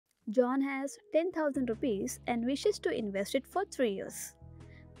John has 10,000 rupees and wishes to invest it for 3 years.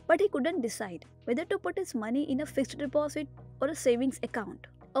 But he couldn't decide whether to put his money in a fixed deposit or a savings account.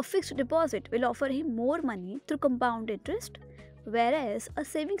 A fixed deposit will offer him more money through compound interest, whereas a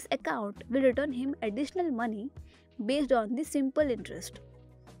savings account will return him additional money based on the simple interest.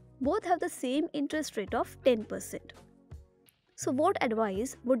 Both have the same interest rate of 10%. So what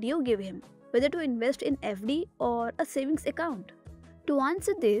advice would you give him, whether to invest in FD or a savings account? To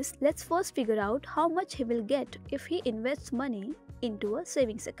answer this, let's first figure out how much he will get if he invests money into a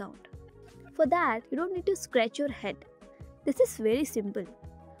savings account. For that, you don't need to scratch your head. This is very simple.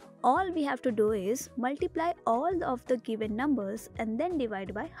 All we have to do is multiply all of the given numbers and then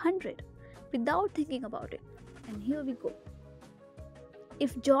divide by 100 without thinking about it. And here we go.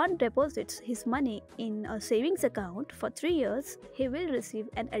 If John deposits his money in a savings account for 3 years, he will receive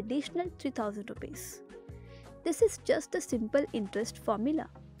an additional 3,000 rupees. This is just a simple interest formula,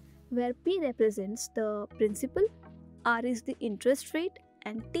 where P represents the principal, R is the interest rate,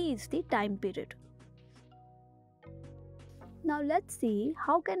 and T is the time period. Now let's see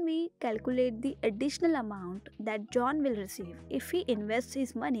how can we calculate the additional amount that John will receive if he invests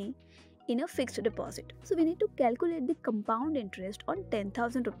his money in a fixed deposit. So we need to calculate the compound interest on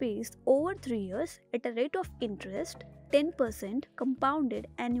 10,000 rupees over 3 years at a rate of interest 10% compounded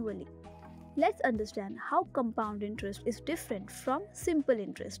annually. Let's understand how compound interest is different from simple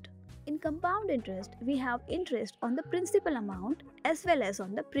interest. In compound interest, we have interest on the principal amount as well as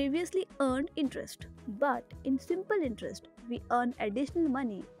on the previously earned interest. But in simple interest, we earn additional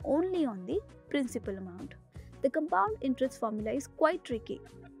money only on the principal amount. The compound interest formula is quite tricky.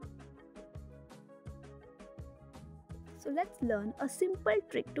 So let's learn a simple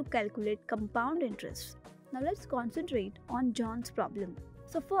trick to calculate compound interest. Now let's concentrate on John's problem.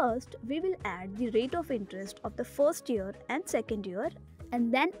 So first, we will add the rate of interest of the first year and second year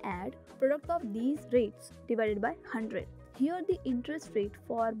and then add product of these rates divided by 100. Here the interest rate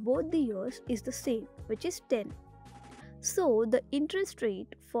for both the years is the same, which is 10. So the interest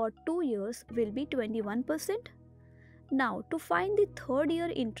rate for 2 years will be 21%. Now to find the third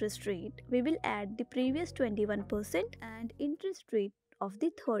year interest rate, we will add the previous 21% and interest rate of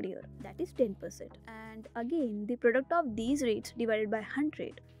the third year, that is 10%, and again the product of these rates divided by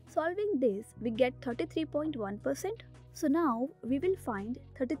 100. Solving this, we get 33.1%. So now we will find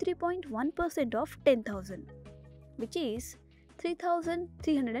 33.1% of 10,000, which is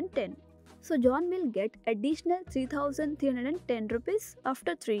 3,310. So John will get additional 3,310 rupees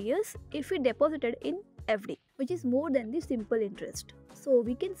after 3 years if he deposited in FD, which is more than the simple interest. So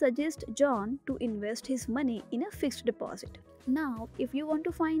we can suggest John to invest his money in a fixed deposit. Now, if you want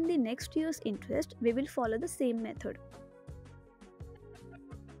to find the next year's interest, we will follow the same method.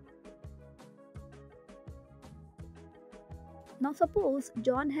 Now suppose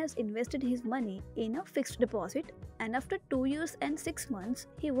John has invested his money in a fixed deposit and after 2 years and 6 months,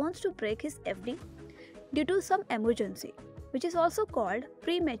 he wants to break his FD due to some emergency, which is also called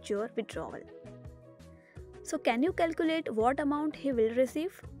premature withdrawal. So can you calculate what amount he will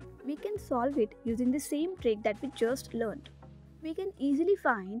receive? We can solve it using the same trick that we just learned. We can easily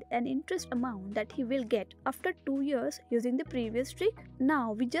find an interest amount that he will get after 2 years using the previous trick.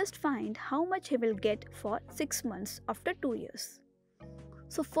 Now we just find how much he will get for 6 months after 2 years.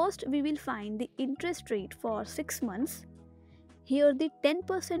 So first we will find the interest rate for 6 months. Here the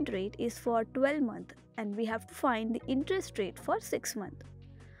 10% rate is for 12 months and we have to find the interest rate for 6 months.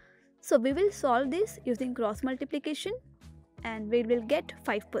 So we will solve this using cross multiplication and we will get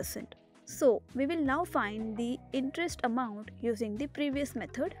 5%. So we will now find the interest amount using the previous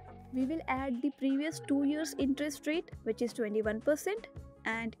method. We will add the previous 2 years interest rate, which is 21%,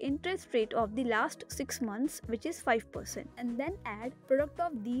 and interest rate of the last 6 months, which is 5%, and then add product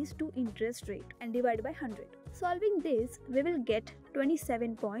of these two interest rate and divide by 100. Solving this, we will get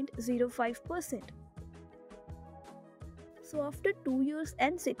 27.05%. So after 2 years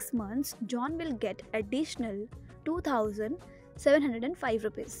and 6 months, John will get additional 2,705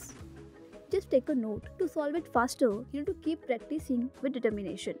 rupees. Just take a note, to solve it faster, you need to keep practicing with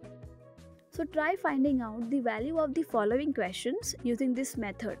determination. So try finding out the value of the following questions using this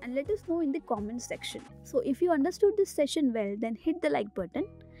method and let us know in the comment section. So if you understood this session well, then hit the like button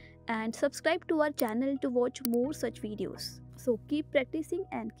and subscribe to our channel to watch more such videos. So keep practicing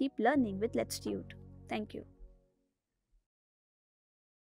and keep learning with Letstute. Thank you.